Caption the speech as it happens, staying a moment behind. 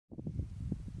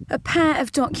A pair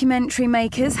of documentary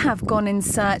makers have gone in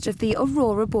search of the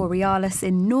Aurora Borealis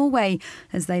in Norway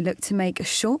as they look to make a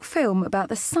short film about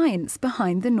the science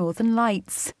behind the Northern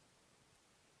Lights.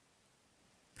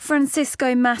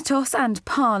 Francisco Matos and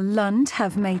Paul Lund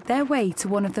have made their way to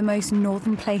one of the most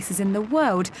northern places in the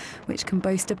world, which can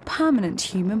boast a permanent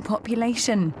human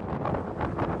population.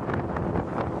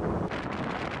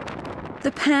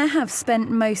 The pair have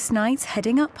spent most nights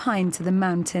heading up high into the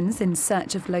mountains in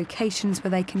search of locations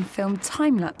where they can film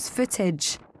time-lapse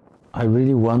footage. I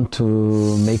really want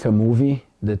to make a movie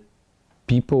that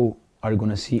people are going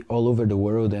to see all over the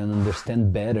world and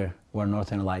understand better what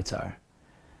Northern Lights are.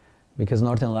 Because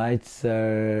Northern Lights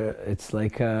it's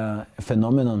like a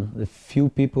phenomenon that few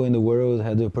people in the world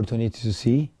had the opportunity to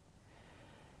see.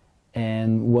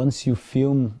 And once you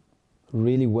film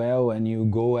really well and you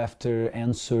go after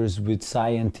answers with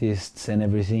scientists and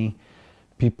everything,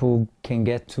 people can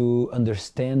get to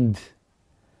understand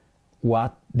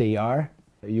what they are.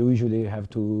 You usually have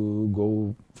to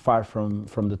go far from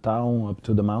the town up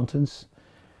to the mountains,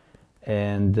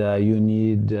 and you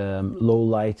need low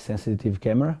light sensitive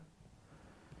camera.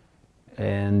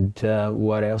 And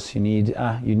what else you need?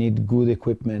 You need good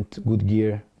equipment, good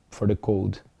gear for the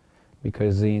cold,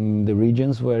 because in the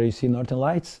regions where you see Northern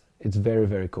Lights, it's very,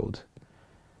 very cold.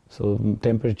 So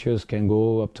temperatures can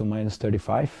go up to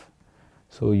 -35.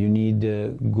 So you need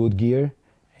good gear,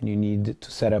 and you need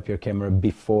to set up your camera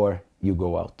before you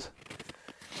go out.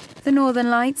 The Northern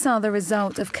Lights are the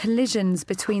result of collisions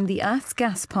between the Earth's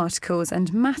gas particles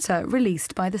and matter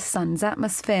released by the Sun's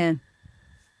atmosphere.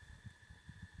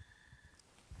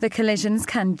 The collisions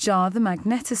can jar the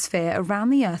magnetosphere around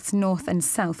the Earth's north and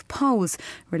south poles,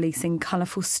 releasing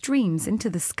colourful streams into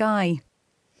the sky.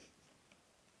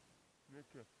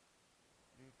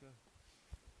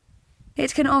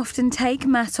 It can often take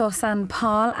Matos and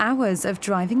Paul hours of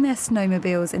driving their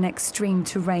snowmobiles in extreme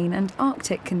terrain and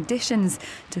Arctic conditions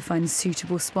to find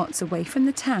suitable spots away from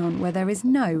the town where there is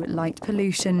no light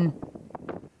pollution.